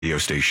Radio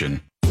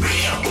station.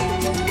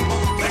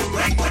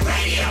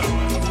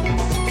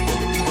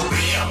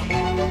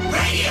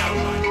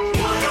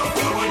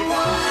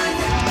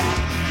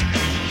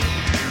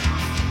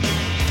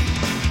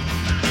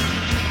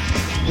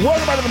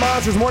 Welcome back to the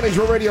Monsters Mornings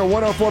Real Radio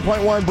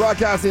 104.1,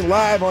 broadcasting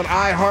live on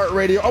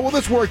iHeartRadio. Oh, well,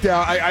 this worked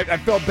out. I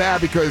felt bad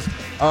because,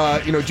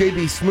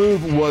 JB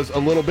Smoove was a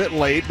little bit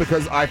late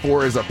because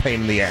I-4 is a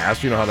pain in the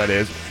ass. You know how that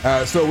is.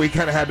 So we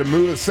kind of had to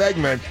move the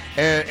segment,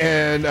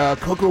 and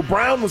Coco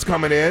Brown was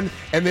coming in,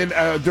 and then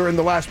during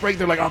the last break,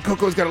 they're like, oh,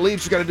 Coco's got to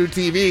leave. She's got to do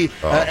TV.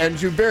 And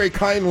she very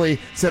kindly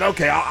said,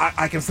 okay,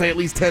 I can stay at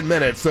least 10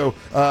 minutes. So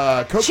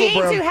Coco she ain't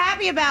Brown... too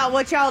happy about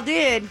what y'all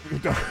did.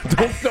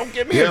 don't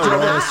get me in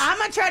trouble. I'm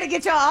going to try to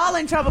get y'all all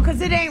in trouble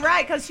because it ain't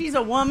right because she's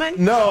a woman.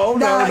 No.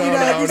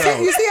 You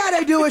see how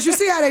they do it. You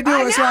see how they do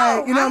it,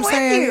 right? You know what I'm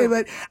saying?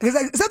 But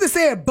something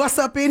said bust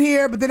up in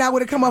here, but then I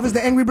would have come off as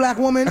the angry black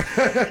woman,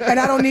 and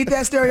I don't need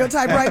that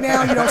stereotype right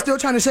now. You know, I'm still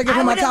trying to shake it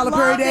from my Tyler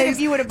Perry days.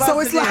 So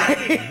it's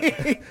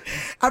like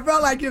I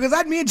felt like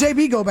because me and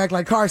JB go back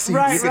like car seats.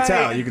 Right, you can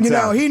tell. You can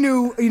tell. He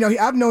knew.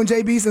 I've known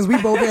JB since we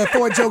both had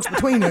 4 jokes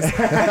between us.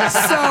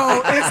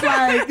 So it's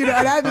like and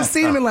I haven't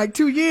seen him in like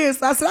 2 years.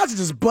 So I said I should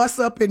just bust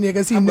up in there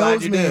because he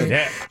knows me.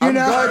 Yeah.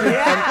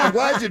 I'm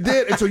glad you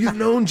did. And so you've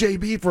known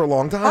JB for a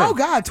long time. Oh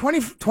God,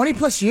 20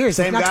 plus years.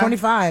 Same not guy?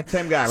 25.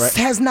 Same guy, right?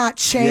 Has not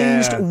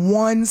changed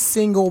one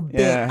single bit.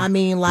 Yeah. I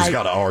mean, like,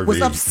 got an RV.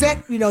 was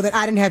upset, that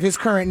I didn't have his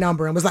current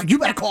number and was like, you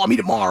better call me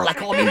tomorrow. Like,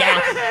 call me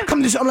now. Come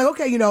to the show. I'm like,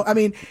 okay, I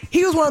mean,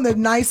 he was one of the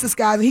nicest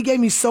guys. And he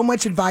gave me so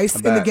much advice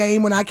in the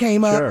game when I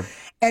came up.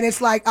 And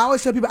it's like, I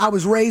always tell people I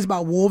was raised by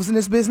wolves in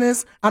this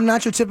business. I'm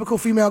not your typical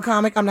female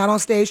comic. I'm not on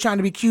stage trying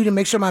to be cute and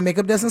make sure my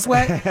makeup doesn't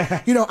sweat.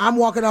 I'm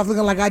walking off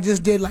looking like I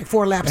just did like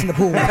 4 laps in the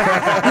pool. You know what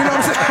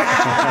I'm saying?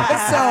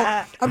 So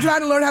I'm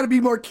trying to learn how to be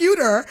more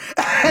cuter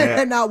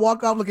and not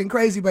walk off looking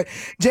crazy. But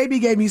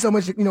JB gave me so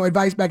much,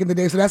 advice back in the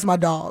day. So that's my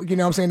dog. You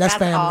know what I'm saying? That's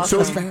family. Awesome.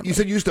 That's family. You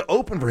said you used to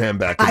open for him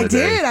back in the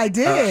day. I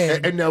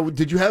did. And now,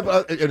 did you have,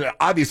 and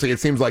obviously it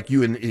seems like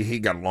you and he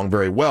got along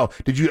very well.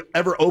 Did you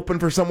ever open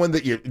for someone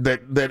that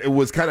that it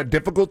was kind of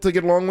difficult to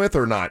get along with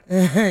or not?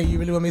 You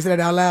really want me to say that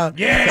out loud?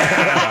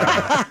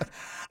 Yeah.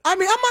 I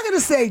mean, I'm not going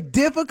to say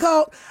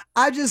difficult.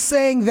 I'm just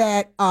saying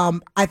that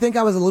I think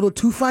I was a little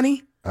too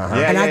funny.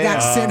 And I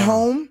got sent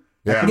home.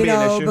 Yeah.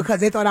 Because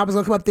they thought I was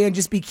going to come up there and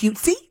just be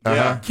cutesy.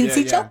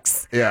 Cutesy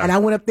jokes. Yeah. And I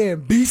went up there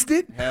and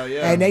beasted. Hell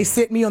yeah. And they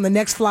sent me on the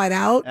next flight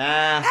out.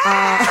 Like,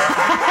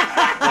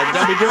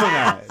 don't be doing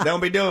that.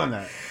 Don't be doing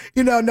that.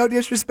 No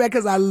disrespect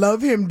because I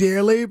love him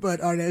dearly, but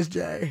that's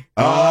Jay.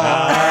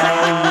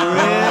 Oh,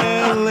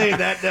 really?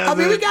 That does. I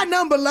mean, we got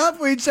nothing but love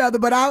for each other,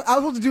 but I was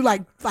supposed to do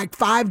like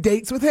 5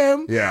 dates with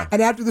him. Yeah.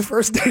 And after the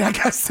first date, I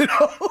got sent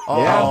home.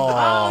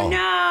 Oh,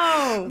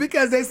 no.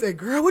 Because they said,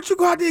 girl, what you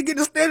go out there and get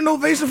a standing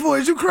ovation for?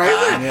 Is you crazy?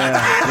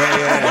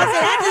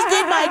 I just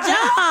did my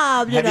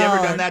job. Have you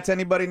ever done that to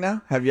anybody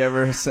now? Have you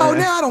ever said? Oh,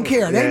 now I don't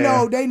care. They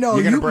know.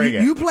 You're gonna bring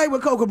it. You play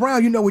with Coco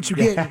Brown, you know what you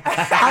get.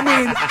 I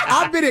mean,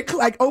 I've been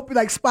at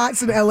open spots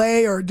in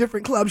LA or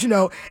different clubs, and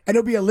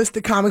there'll be a list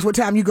of comics. What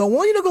time you go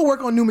on? Go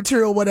work on new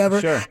material, whatever.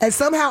 Sure. And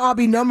somehow I'll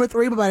be number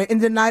 3, but by the end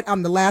of the night,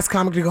 I'm the last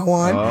comic to go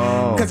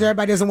on because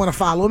everybody doesn't want to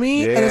follow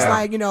me. Yeah. And it's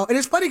like, and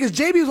it's funny because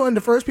JB was one of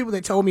the first people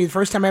that told me the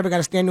first time I ever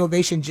got a standing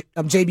ovation,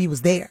 JB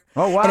was there.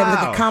 Oh, wow. And it was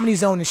at the Comedy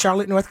Zone in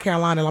Charlotte, North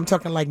Carolina. And I'm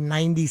talking like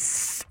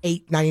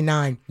 98,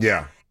 99.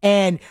 Yeah.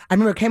 And I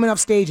remember coming off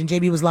stage and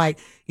JB was like,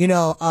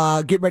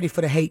 get ready for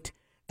the hate.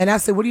 And I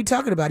said, what are you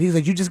talking about? He was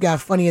like, you just got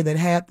funnier than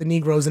half the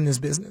Negroes in this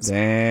business.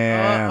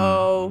 Damn.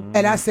 Uh-oh.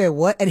 And I said,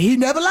 what? And he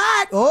never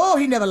lied. Oh,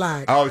 he never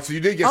lied. Oh, so you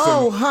did get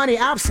Oh, honey,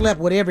 I've slept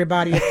with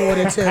everybody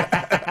according to,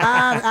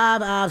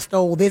 I've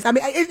stole this. I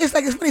mean, it's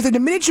like, it's funny. So the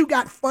minute you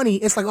got funny,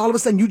 it's like all of a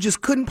sudden you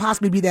just couldn't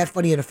possibly be that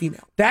funny in a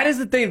female. That is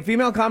the thing.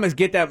 Female comics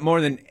get that more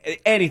than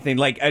anything.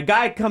 Like, a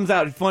guy comes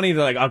out funny,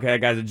 they're like, okay,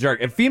 that guy's a jerk.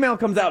 If female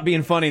comes out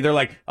being funny, they're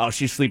like, oh,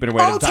 she's sleeping her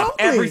way to the top.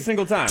 Totally. Every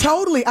single time.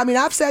 Totally. I mean,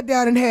 I've sat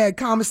down and had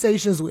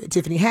conversations with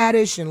Tiffany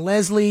Haddish and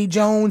Leslie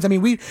Jones. I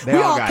mean, we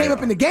all came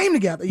up in the game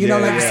together,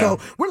 so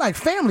we're like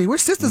family. We're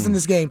sisters in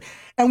this game.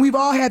 And we've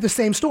all had the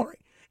same story.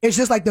 It's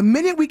just like the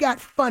minute we got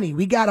funny,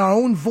 we got our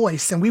own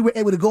voice, and we were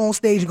able to go on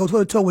stage and go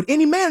toe-to-toe with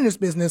any man in this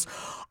business.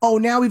 Oh,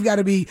 now we've got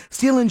to be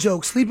stealing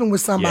jokes, sleeping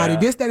with somebody,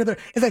 this, that, and the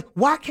other. It's like,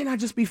 why can't I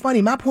just be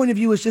funny? My point of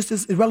view is just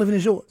as irrelevant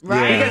as yours.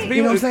 Right. Because people,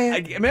 you know what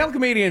I'm saying? Male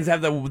comedians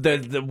have the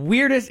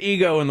weirdest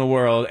ego in the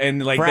world,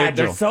 and like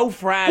they're so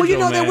fragile.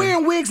 Well, they're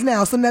wearing wigs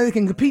now, so now they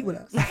can compete with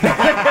us.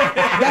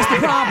 That's the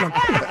problem.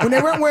 When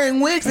they weren't wearing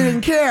wigs, they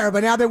didn't care,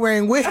 but now they're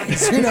wearing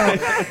wigs. Now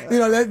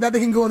they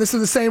can go into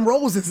the same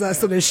roles as us,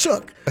 so they're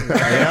shook.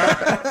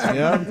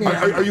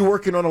 Are you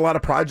working on a lot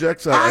of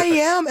projects? I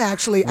am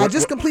actually. I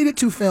just completed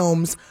 2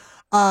 films.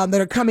 That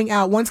are coming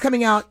out. One's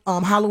coming out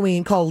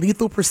Halloween called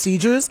Lethal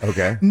Procedures.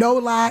 Okay. No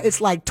lie, it's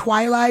like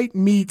Twilight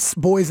meets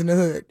Boys in the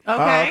Hood.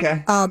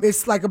 Okay.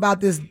 It's like about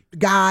this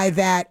guy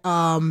that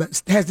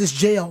has this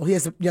jail. He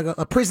has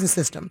a prison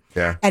system.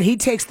 Yeah. And he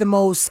takes the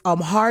most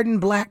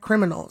hardened black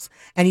criminals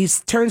and he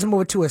turns them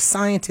over to a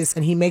scientist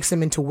and he makes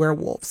them into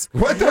werewolves.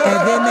 What the?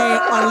 And then they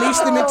unleash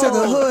them into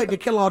the hood to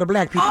kill all the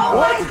black people. Oh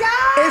my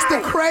God! It's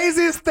the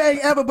craziest thing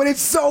ever, but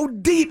it's so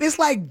deep. It's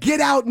like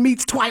Get Out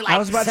meets Twilight. I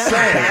was about to say.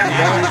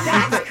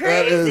 That's That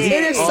crazy.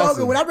 It is so awesome.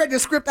 good. When I read the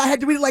script, I had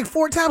to read it like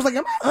 4 times. Like,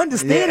 am I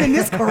understanding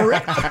this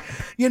correctly?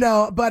 You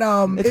know, but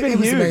It's been it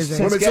was huge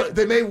amazing. Well, so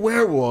they made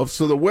werewolves,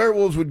 so the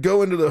werewolves would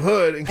go into the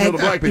hood and kill the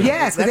black people.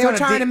 Yes, because That's they were on a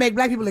trying deep- to make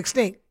black people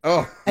extinct.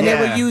 Oh. And they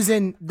were Yeah.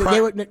 using,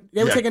 they were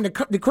taking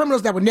the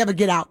criminals that would never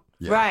get out.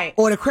 Right.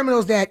 Or the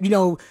criminals that, you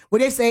know,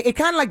 what they say, it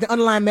kind of like the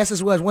underlying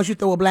message was once you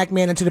throw a black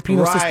man into the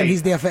penal Right. system,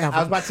 he's there forever. I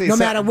was about to say no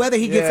something- matter whether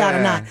he gets out or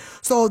Yeah. not.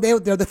 So they're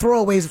the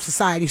throwaways of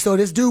society. So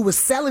this dude was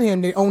selling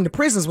him, they owned the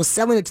prisons, was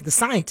selling it to the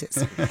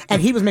scientists.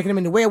 And he was making them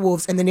into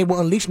werewolves, and then they were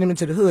unleashing them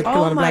into the hood. to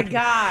kill all the my black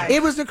people. gosh.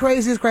 It was the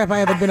craziest crap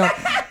I ever been on.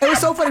 It was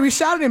so funny. We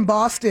shot it in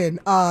Boston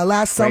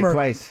last Great summer.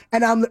 place.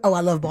 And I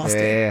love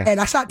Boston. Yeah.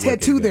 And I shot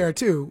Ted 2 there,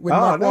 too, with Oh,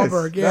 Mark nice,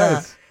 Wahlberg. Yeah.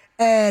 nice.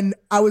 And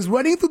I was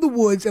running through the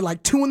woods at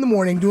like 2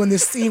 a.m. doing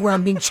this scene where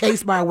I'm being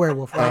chased by a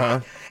werewolf, right?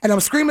 And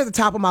I'm screaming at the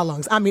top of my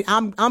lungs. I mean,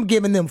 I'm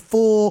giving them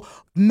full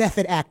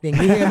method acting.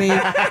 You hear me?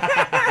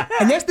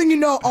 And next thing you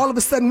know, all of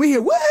a sudden we hear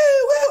woo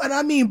woo, and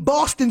I mean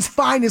Boston's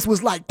finest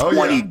was like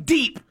 20 yeah.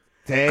 deep.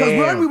 Because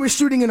Damn. we were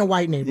shooting in a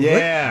white neighborhood.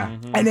 Yeah.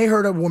 And they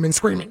heard a woman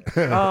screaming.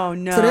 Oh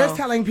no. So they're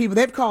telling people,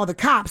 they've called the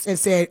cops and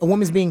said a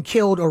woman's being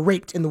killed or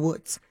raped in the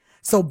woods.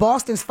 So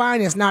Boston's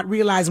finest, not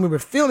realizing we were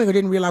filming or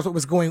didn't realize what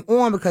was going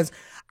on, because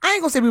I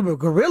ain't gonna say we were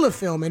guerrilla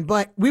filming,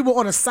 but we were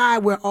on a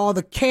side where all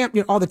the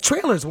all the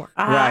trailers were.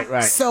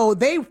 Right. So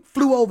they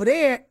flew over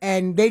there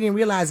and they didn't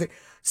realize it.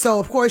 So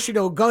of course, you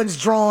know,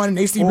 guns drawn and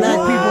they see black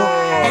people,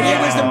 and it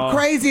was the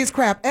craziest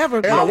crap ever.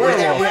 And a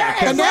werewolf.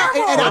 And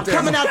I'm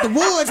coming out the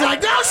woods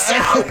like, don't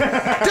shoot,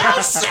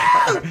 don't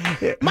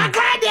shoot, my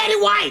granddaddy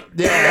white.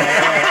 Don't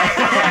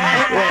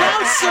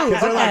shoot.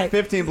 Because there are Okay. like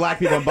 15 black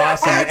people in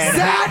Boston, and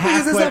Exactly,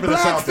 half it's play a for the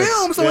black Celtics.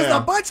 film, so it's a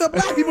bunch of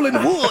black people in the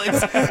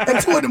woods at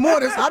 2 a.m.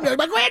 So I'm like,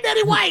 my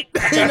granddaddy white,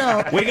 you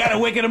know. We got a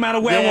wicked amount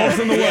of werewolves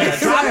in the woods.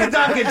 Drop the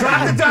Duncan,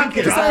 drop the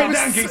Duncan. So it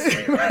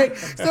was, right.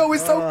 So it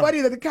was so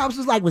funny that the cops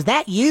was like, was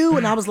that you?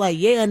 And I was like,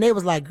 yeah. And they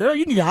was like, girl,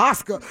 you need an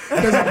Oscar.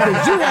 Because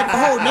you had the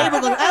whole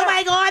neighborhood going, oh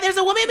my God, there's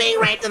a woman being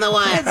raped in the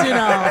woods, you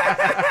know.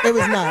 It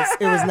was nuts.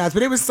 It was nuts.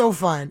 But it was so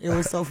fun. It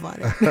was so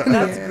funny.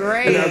 That's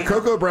great. You know,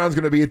 Coco Brown's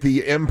going to be at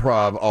the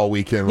Improv all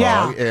weekend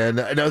Yeah. long. And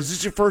now, is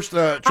this your first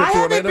trip I to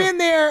haven't Orlando? been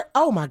there.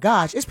 Oh my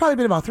gosh, it's probably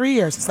been about 3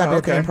 years since I've been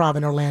at the Improv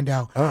in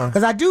Orlando.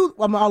 Because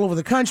I'm all over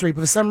the country,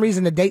 but for some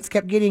reason the dates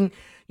kept getting,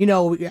 you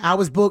know, I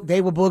was booked,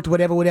 they were booked,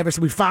 whatever.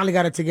 So we finally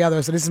got it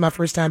together. So this is my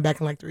first time back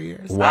in like 3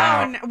 years.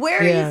 Wow. Oh, where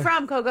are Yeah. you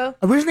from, Coco?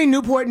 Originally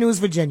Newport News,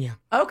 Virginia.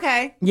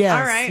 Okay. Yes,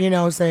 All right. you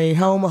know, say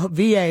home of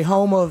VA,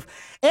 home of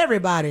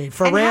everybody.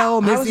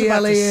 Pharrell, I was Missy about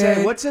to say,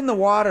 Elliott. what's in the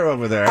water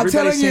over there? I'm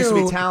Everybody telling seems you,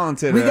 to be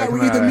talented. We got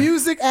coming either out of it.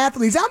 music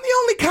athletes. I'm the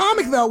only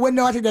comic though. Well,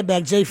 no, I take that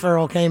back. Jay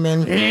Farrell came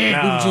in.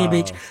 Virginia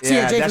Beach. So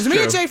Yeah, Jay, that's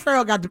me and true. Jay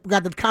Farrell got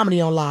the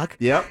comedy on lock.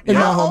 Yep. In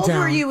my How old hometown.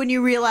 were you when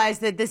you realized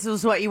that this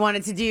was what you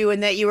wanted to do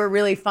and that you were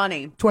really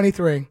funny?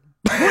 23.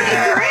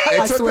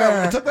 It took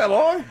swear. it took that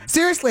long?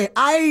 Seriously,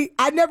 I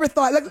never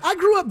thought, like, I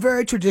grew up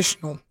very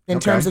traditional in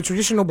terms of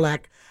traditional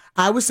black.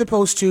 I was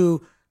supposed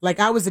to, like,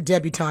 I was a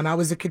debutante. I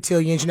was a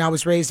cotillion, and I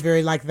was raised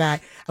very like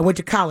that. I went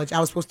to college. I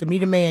was supposed to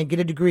meet a man, get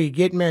a degree,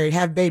 get married,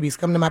 have babies,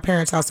 come to my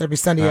parents' house every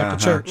Sunday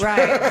after church. Right.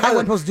 I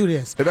wasn't supposed to do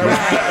this. And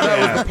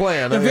that was the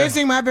plan.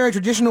 Convincing my very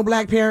traditional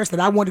black parents that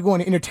I wanted to go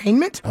into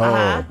entertainment.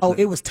 Oh,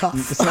 it was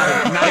tough.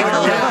 Not even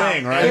a real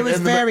thing, right? It was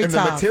very and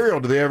tough. the material,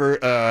 do they ever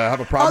have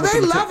a Oh, problem with they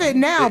the love material? it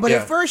now, but Yeah.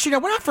 at first, you know,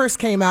 when I first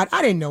came out,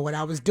 I didn't know what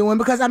I was doing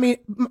because, I mean,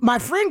 my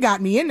friend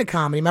got me into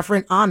comedy, my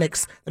friend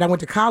Onyx that I went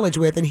to college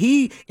with, and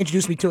he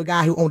introduced me to a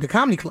guy who owned a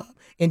comedy club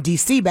in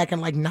D.C. back in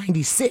like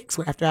 96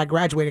 after I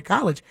graduated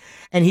college.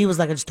 And he was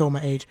like, I just told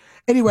my age.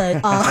 Anyway.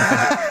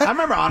 I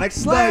remember Onyx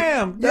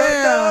Slam.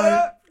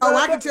 Yeah. Oh,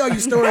 I can tell you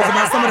stories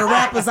about some of the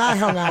rappers I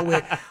hung out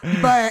with,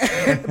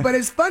 but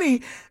it's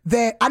funny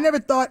that I never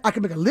thought I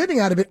could make a living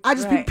out of it.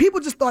 Right. People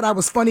just thought I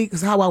was funny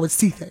because how I would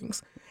see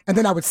things, and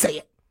then I would say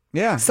it.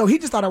 Yeah. So he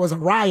just thought I was a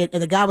riot,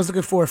 and the guy was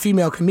looking for a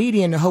female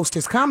comedian to host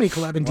his comedy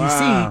club in D.C.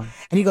 Wow.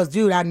 And he goes,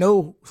 dude, I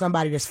know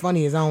somebody that's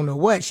funny as I don't know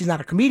what. She's not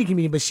a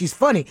comedian, but she's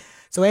funny.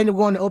 So I ended up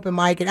going to open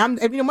mic, and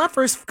my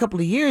first couple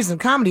of years in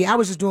comedy, I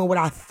was just doing what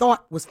I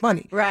thought was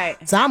funny. Right.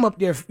 So I'm up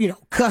there,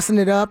 cussing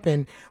it up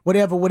and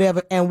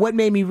whatever. And what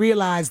made me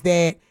realize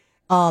that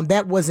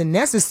that wasn't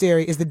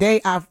necessary is the day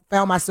I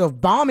found myself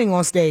bombing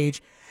on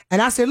stage.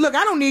 And I said, look,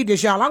 I don't need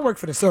this, y'all. I work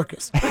for the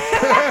circus. And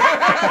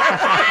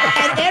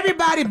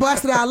everybody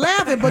busted out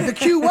laughing, but the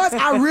cue was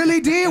I really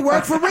did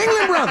work for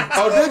Ringling Brothers.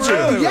 Oh, did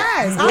you?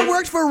 Yes, I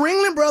worked for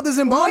Ringling Brothers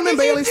and Bowman and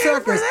Bailey did you do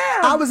for Circus. them?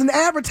 I was an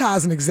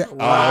advertising exec. Oh,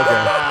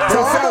 okay. So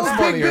It all sounds those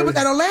funnier. big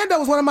and Orlando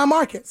was one of my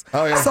markets.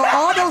 Oh, yeah. So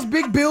all those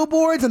big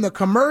billboards and the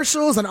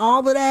commercials and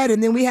all of that,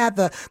 and then we had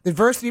the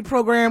diversity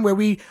program where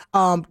we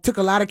took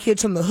a lot of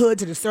kids from the hood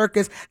to the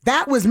circus.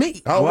 That was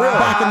me. Oh, really?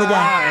 Back in the day.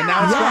 And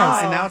now it's Yes.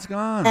 gone. And now it's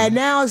gone. And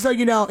now, so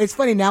it's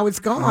funny. Now it's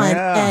gone,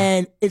 Yeah.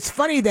 and it's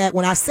funny that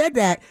when I said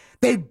that,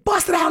 they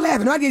busted out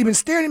laughing. I didn't even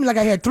stare at me like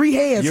I had 3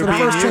 heads You for were the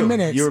being first you. 10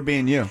 minutes. You were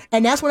being you.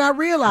 And that's when I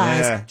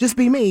realized, Yeah. just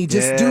be me,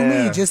 just do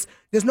me. Yeah. Just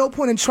there's no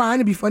point in trying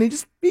to be funny.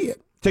 Just be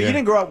it. So you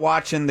didn't grow up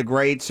watching the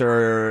greats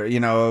or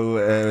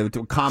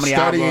comedy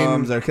Studying.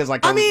 albums or because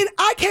like I mean,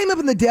 I came up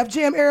in the Def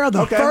Jam era,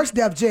 the Okay. first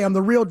Def Jam,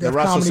 the real Def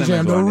Russell Comedy Simmons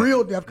Jam, the one, yeah.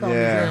 real Def Comedy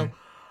Yeah. Jam.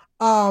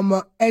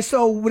 And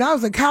so when I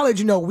was in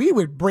college, we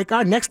would break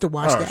our necks to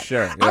watch Oh, that.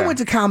 sure, I yeah. went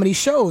to comedy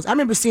shows. I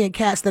remember seeing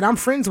cats that I'm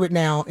friends with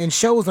now in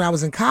shows when I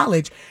was in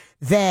college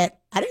that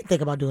I didn't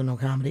think about doing no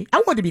comedy. I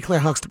wanted to be Claire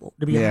Huxtable,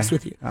 to be honest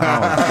with you. Oh,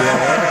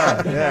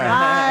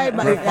 yeah.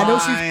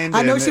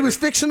 I know she was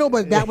fictional,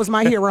 but that was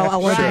my hero. I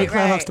wanted to be Right,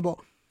 Claire right.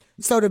 Huxtable.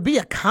 So to be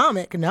a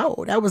comic,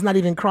 no, that was not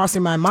even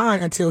crossing my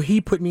mind until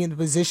he put me in the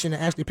position to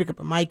actually pick up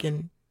a mic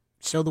and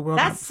show the world.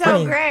 That's I'm so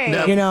funny,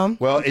 great. You know?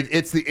 Well,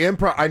 it's the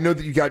improv. I know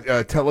that you got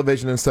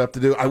television and stuff to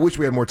do. I wish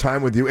we had more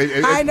time with you.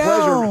 It's I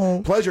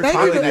know. Pleasure Thank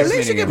talking you. to At you.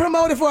 least you get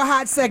promoted for a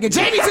hot second.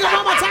 Jamie took up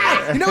all my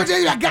time. You know what,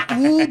 Jamie? I got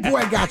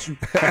you.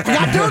 I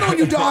got dirt on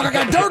you, dog. I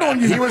got dirt on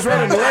you. He was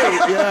running late,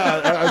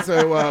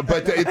 yeah.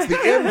 But it's the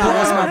improv. No,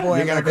 that's my boy.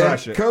 You're gonna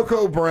crush it.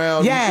 Coco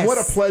Brown. Yes. What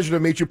a pleasure to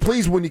meet you.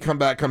 Please, when you come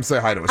back, come say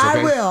hi to us. I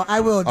Okay? will. I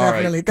will, All right.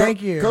 definitely.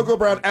 Thank you. Coco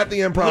Brown at the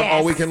Improv all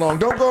Yes. weekend long.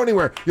 Don't go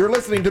anywhere. You're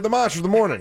listening to the Monsters of the Morning.